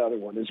would be another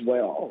one as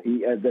well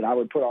that I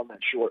would put on that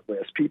short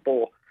list.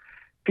 People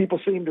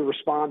seem to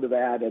respond to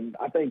that, and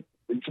I think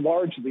it's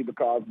largely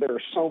because there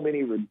are so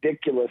many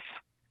ridiculous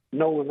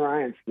Nolan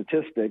Ryan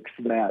statistics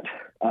that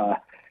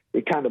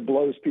it kind of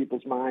blows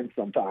people's minds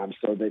sometimes,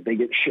 so that they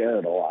get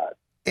shared a lot.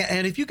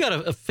 And if you got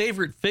a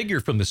favorite figure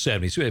from the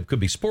 70s, it could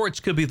be sports,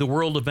 could be the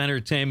world of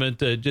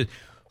entertainment,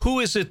 who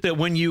is it that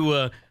when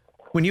you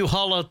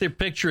haul out their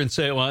picture and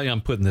say, well, I'm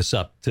putting this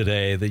up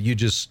today, that you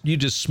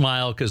just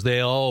smile, because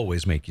they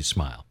always make you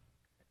smile?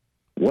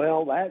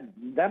 Well,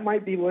 that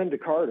might be Linda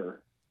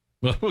Carter.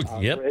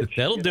 Yep, Rich,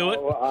 that'll do it.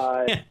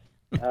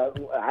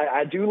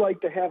 I do like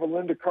to have a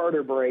Linda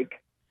Carter break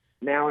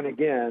now and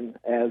again,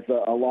 as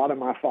a lot of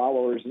my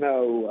followers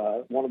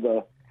know, one of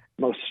the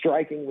most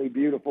strikingly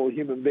beautiful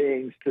human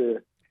beings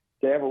to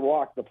ever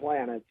walk the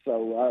planet.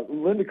 So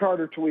Linda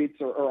Carter tweets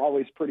are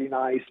always pretty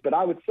nice. But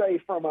I would say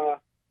from a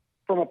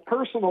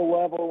personal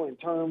level, in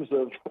terms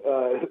of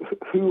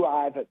who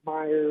I've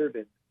admired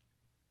and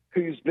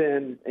who's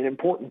been an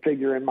important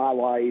figure in my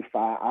life,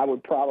 I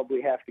would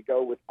probably have to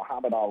go with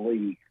Muhammad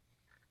Ali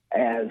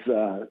as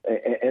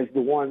the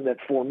one that,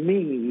 for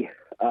me,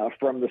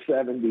 from the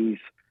 70s,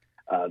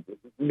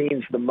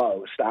 means the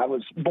most. I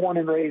was born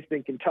and raised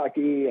in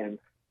Kentucky, and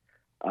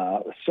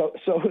so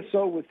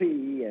was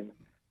he. And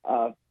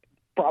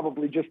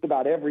probably just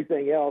about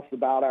everything else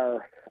about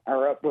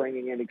our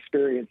upbringing and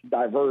experience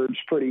diverged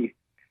pretty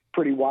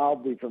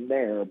wildly from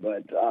there.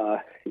 But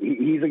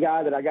he's a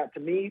guy that I got to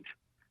meet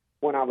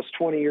when I was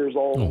 20 years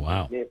old. Oh,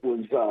 wow. It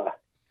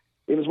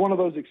was one of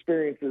those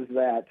experiences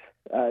that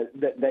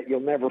you'll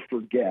never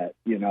forget.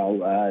 You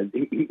know,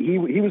 he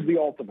was the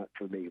ultimate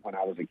for me when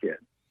I was a kid.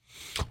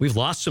 We've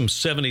lost some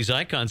 70s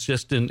icons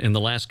just in the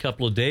last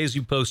couple of days.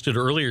 You posted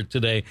earlier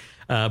today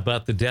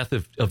about the death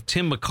of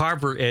Tim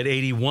McCarver at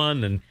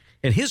 81,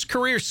 and his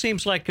career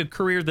seems like a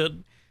career that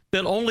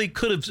only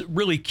could have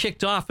really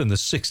kicked off in the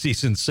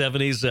 60s and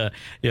 70s.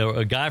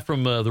 A guy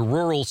from the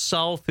rural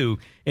South who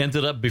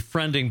ended up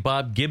befriending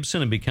Bob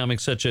Gibson and becoming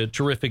such a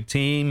terrific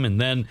team,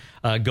 and then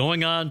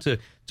going on to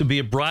be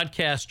a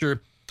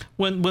broadcaster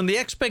when the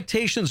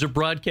expectations of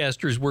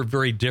broadcasters were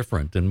very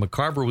different, and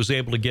McCarver was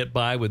able to get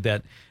by with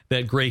that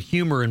great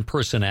humor and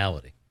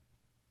personality.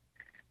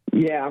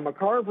 Yeah,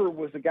 McCarver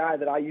was a guy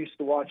that I used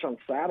to watch on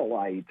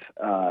satellite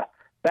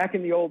back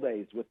in the old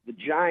days with the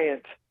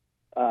giant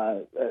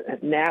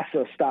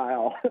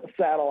NASA-style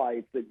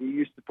satellites that you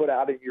used to put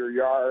out in your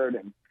yard.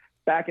 And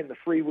back in the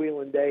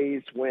freewheeling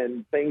days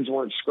when things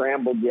weren't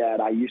scrambled yet,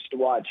 I used to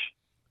watch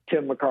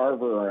Tim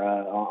McCarver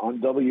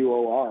on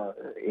WOR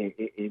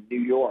in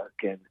New York,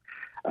 and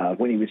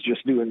when he was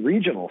just doing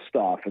regional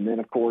stuff. And then,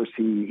 of course,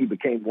 he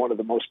became one of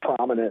the most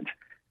prominent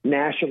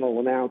national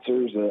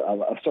announcers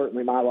of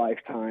certainly my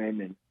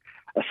lifetime. And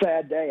a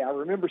sad day, I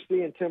remember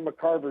seeing Tim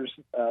McCarver's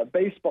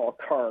baseball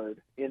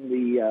card in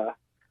the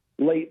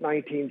late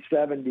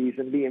 1970s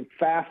and being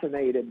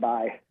fascinated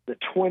by the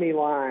 20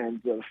 lines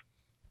of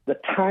the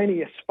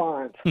tiniest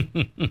font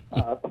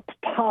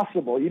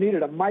possible. You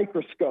needed a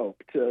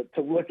microscope to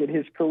look at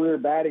his career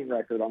batting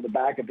record on the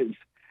back of his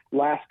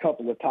last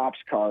couple of Topps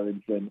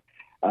cards. And,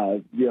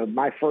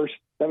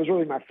 that was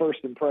really my first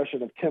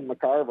impression of Tim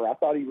McCarver. I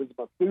thought he was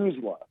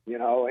Methuselah,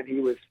 and he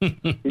was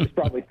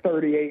probably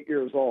 38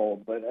 years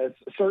old, but it's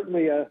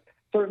certainly a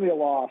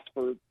loss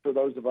for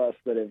those of us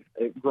that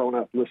have grown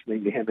up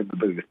listening to him in the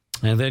booth.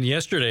 And then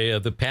yesterday,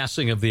 the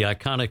passing of the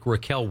iconic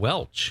Raquel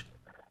Welch.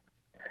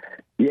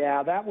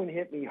 Yeah, that one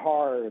hit me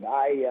hard.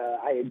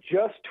 I had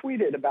just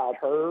tweeted about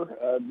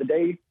her the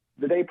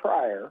day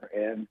prior,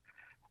 and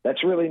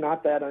that's really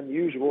not that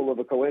unusual of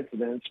a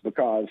coincidence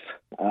because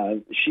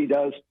she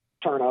does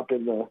turn up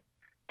in the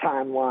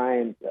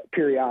timeline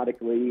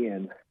periodically,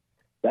 and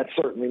that's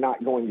certainly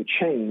not going to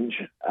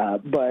change.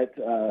 But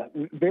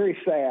very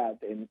sad,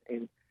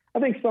 and I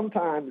think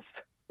sometimes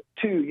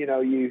too,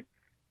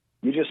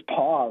 you just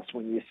pause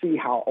when you see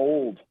how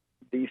old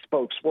these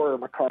folks were.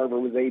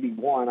 McCarver was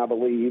 81, I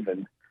believe,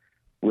 and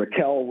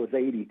Raquel was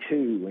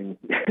 82,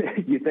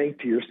 and you think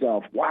to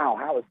yourself, wow,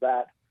 how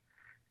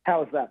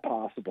is that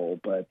possible?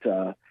 But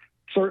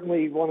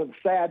certainly one of the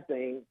sad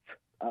things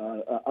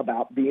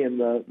about being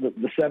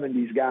the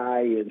 70s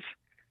guy is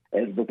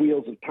as the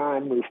wheels of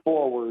time move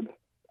forward,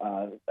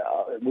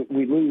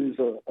 we lose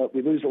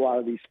a lot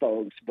of these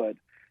folks. But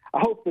I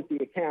hope that the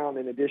account,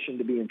 in addition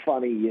to being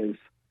funny, is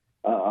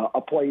a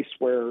place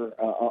where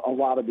a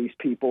lot of these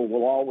people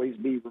will always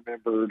be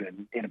remembered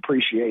and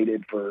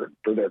appreciated for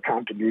their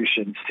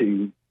contributions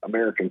to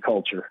American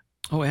culture.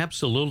 Oh,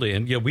 absolutely.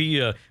 And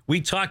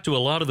we talked to a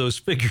lot of those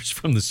figures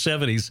from the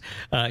 70s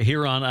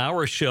here on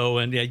our show.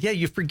 And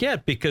you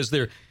forget because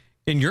they're,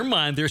 in your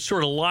mind, they're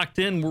sort of locked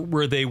in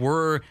where they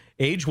were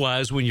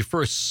age-wise when you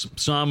first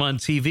saw them on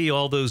TV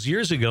all those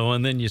years ago.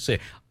 And then you say,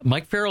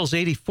 Mike Farrell's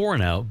 84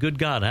 now. Good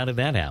God, how did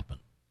that happen?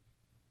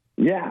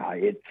 Yeah,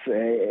 it's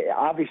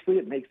obviously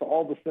it makes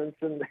all the sense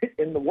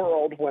in the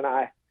world when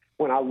I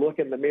look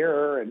in the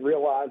mirror and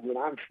realize that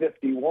I'm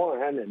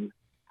 51 and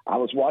I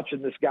was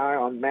watching this guy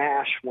on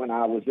MASH when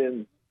I was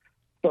in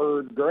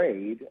third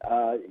grade.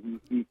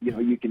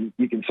 You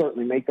can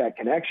certainly make that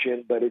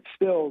connection, but it's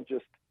still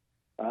just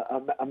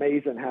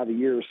amazing how the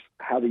years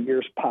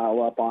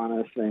pile up on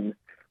us. And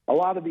a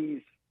lot of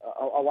these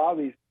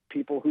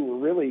people who were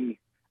really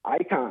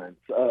icons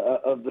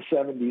of the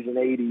 70s and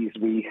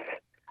 80s,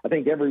 I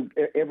think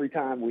every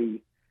time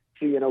we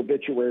see an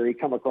obituary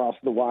come across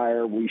the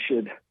wire, we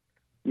should,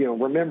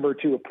 remember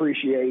to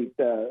appreciate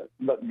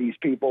these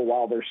people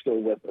while they're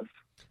still with us.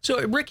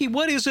 So, Ricky,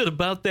 what is it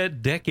about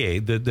that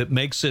decade that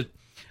makes it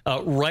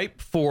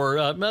ripe for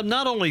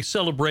not only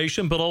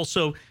celebration, but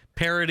also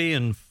parody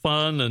and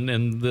fun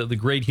and the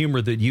great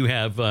humor that you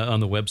have on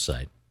the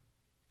website?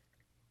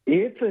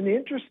 It's an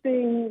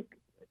interesting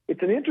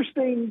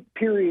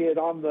period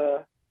on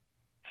the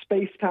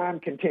space-time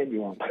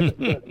continuum,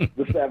 the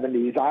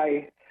 70s.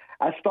 I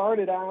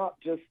started out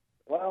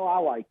I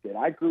liked it.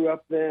 I grew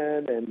up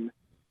then, and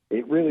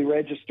it really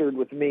registered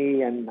with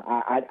me, and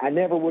I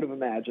never would have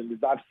imagined, as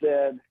I've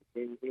said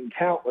in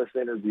countless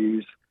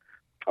interviews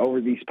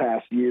over these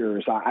past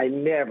years, I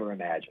never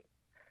imagined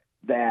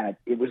that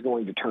it was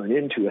going to turn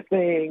into a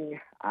thing.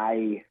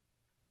 I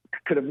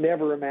could have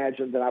never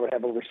imagined that I would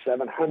have over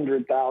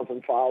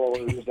 700,000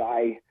 followers.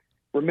 I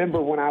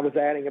remember when I was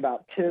adding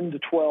about 10 to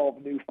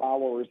 12 new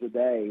followers a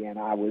day, and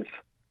I was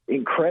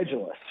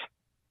incredulous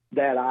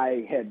that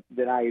I had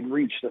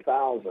reached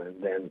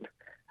 1,000. And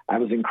I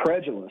was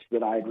incredulous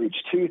that I had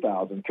reached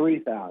 2,000,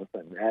 3,000.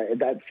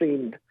 That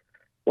seemed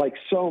like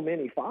so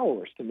many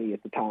followers to me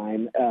at the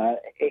time.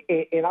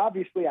 And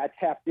obviously I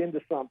tapped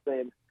into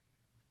something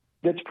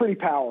that's pretty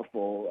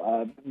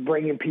powerful,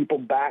 bringing people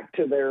back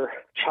to their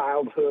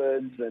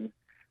childhoods and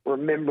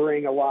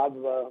remembering a lot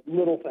of the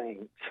little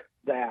things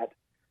that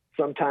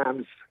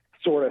sometimes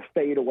sort of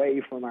fade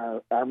away from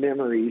our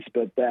memories,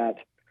 but that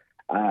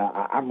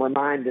I'm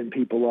reminding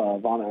people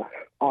of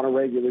on a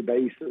regular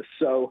basis.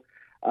 So,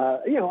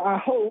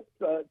 I hope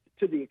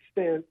to the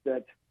extent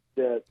that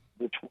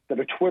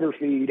a Twitter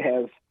feed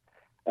has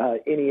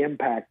any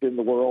impact in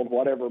the world,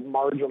 whatever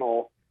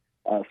marginal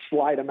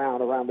slight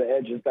amount around the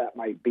edges that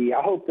might be,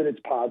 I hope that it's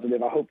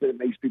positive. I hope that it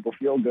makes people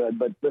feel good.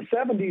 But the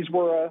 70s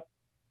were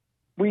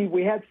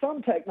we had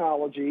some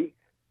technology,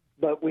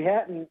 but we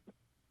hadn't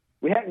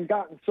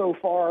gotten so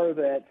far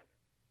that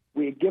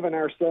we had given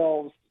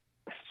ourselves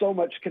so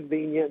much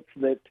convenience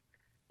that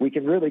we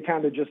can really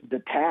kind of just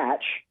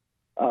detach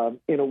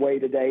in a way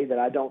today that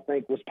I don't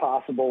think was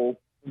possible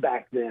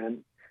back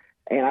then.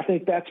 And I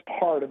think that's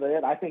part of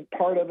it. I think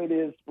part of it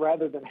is,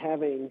 rather than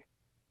having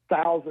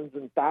thousands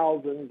and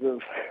thousands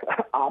of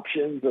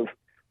options of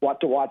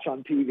what to watch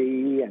on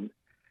TV, and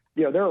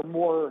there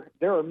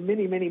are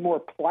many, many more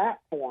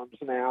platforms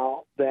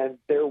now than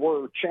there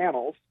were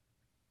channels.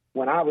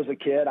 When I was a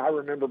kid, I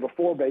remember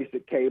before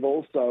basic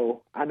cable,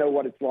 so I know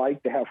what it's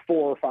like to have 4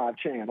 or 5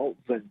 channels,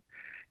 and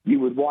you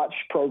would watch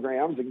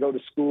programs and go to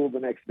school the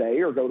next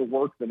day or go to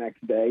work the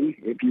next day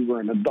if you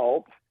were an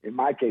adult, in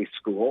my case,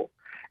 school,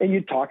 and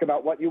you'd talk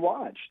about what you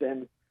watched.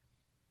 And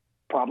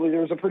probably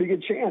there was a pretty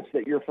good chance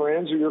that your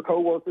friends or your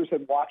coworkers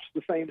had watched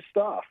the same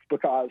stuff,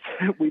 because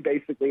we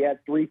basically had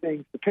 3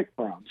 things to pick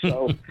from.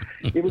 So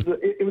it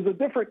was a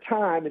different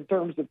time in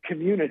terms of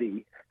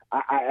community,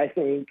 I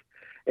think.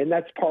 And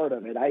that's part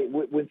of it.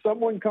 When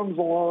someone comes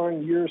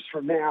along years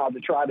from now to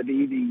try to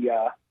be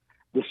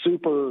the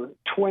super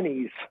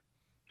 20s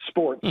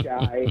sports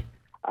guy,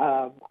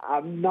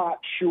 I'm not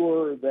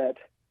sure that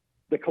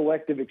the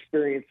collective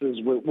experiences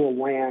will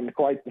land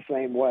quite the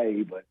same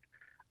way, but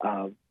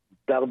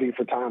that'll be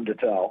for time to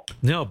tell.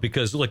 No,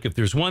 because look, if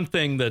there's one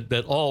thing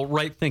that all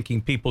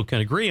right-thinking people can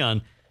agree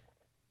on,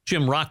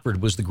 Jim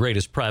Rockford was the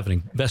greatest private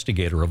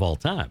investigator of all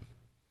time.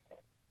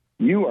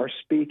 You are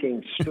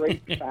speaking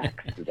straight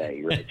facts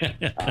today, Rich.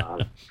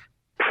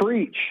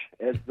 Preach,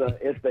 as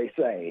they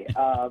say.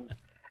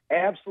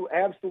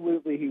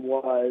 Absolutely, he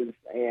was,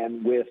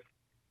 and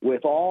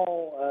with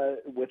all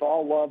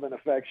love and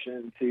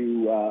affection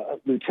to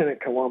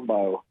Lieutenant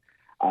Columbo,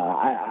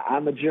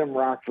 I'm a Jim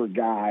Rockford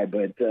guy.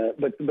 But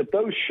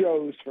those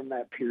shows from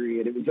that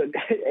period, it was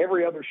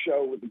every other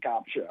show was a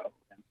cop show.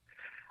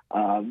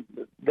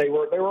 They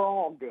were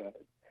all good,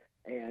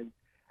 and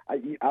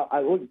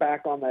I look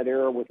back on that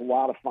era with a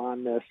lot of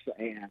fondness,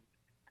 and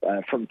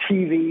from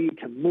TV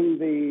to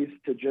movies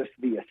to just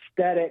the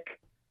aesthetic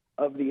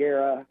of the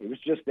era. It was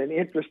just an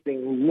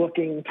interesting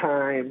looking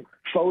time.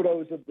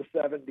 Photos of the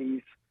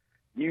 70s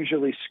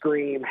usually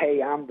scream,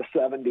 hey, I'm the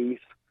 70s,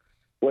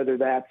 whether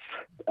that's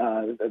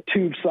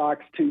tube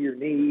socks to your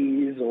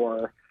knees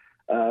or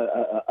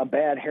a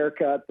bad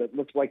haircut that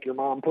looks like your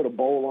mom put a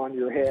bowl on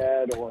your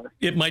head, or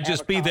it might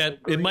just be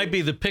that green. It might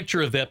be the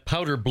picture of that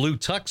powder blue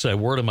tux I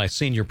wore to my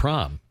senior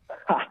prom.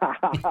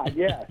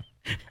 Yes,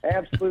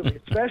 absolutely,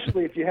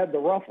 especially if you had the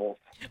ruffles.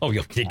 Oh,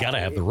 you got to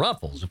have the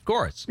ruffles, of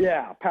course.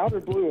 Yeah, powder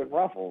blue and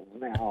ruffles.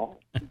 Now,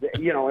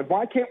 and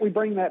why can't we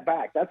bring that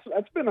back?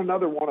 That's been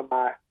another one of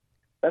my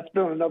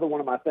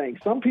things.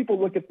 Some people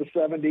look at the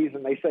 70s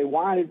and they say,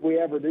 why did we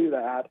ever do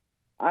that?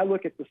 I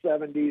look at the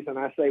 70s and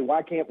I say,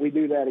 why can't we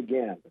do that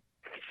again?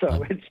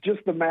 So it's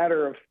just a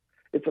matter of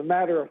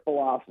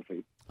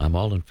philosophy. I'm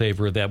all in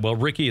favor of that. Well,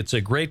 Ricky, it's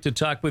great to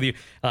talk with you.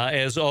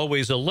 As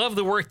always, I love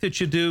the work that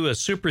you do,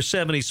 Super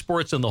 70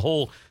 Sports and the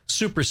whole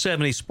Super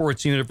 70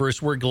 Sports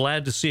universe. We're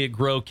glad to see it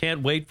grow.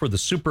 Can't wait for the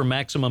Super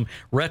Maximum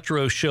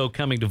Retro Show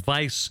coming to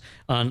Vice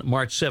on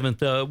March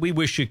 7th. We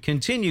wish you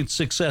continued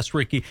success,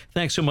 Ricky.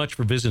 Thanks so much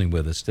for visiting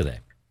with us today.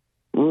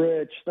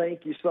 Rich,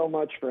 thank you so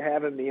much for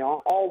having me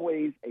on.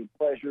 Always a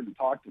pleasure to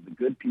talk to the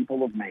good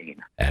people of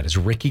Maine. That is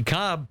Ricky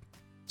Cobb,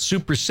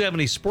 Super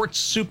 70 Sports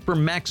Super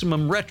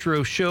Maximum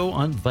Retro Show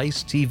on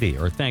Vice TV.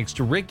 Our thanks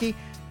to Ricky,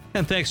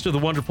 and thanks to the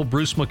wonderful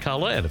Bruce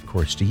McCullough, and of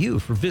course to you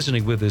for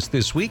visiting with us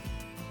this week.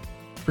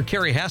 For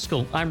Kerry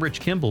Haskell, I'm Rich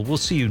Kimball. We'll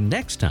see you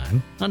next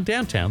time on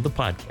Downtown the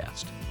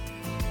Podcast.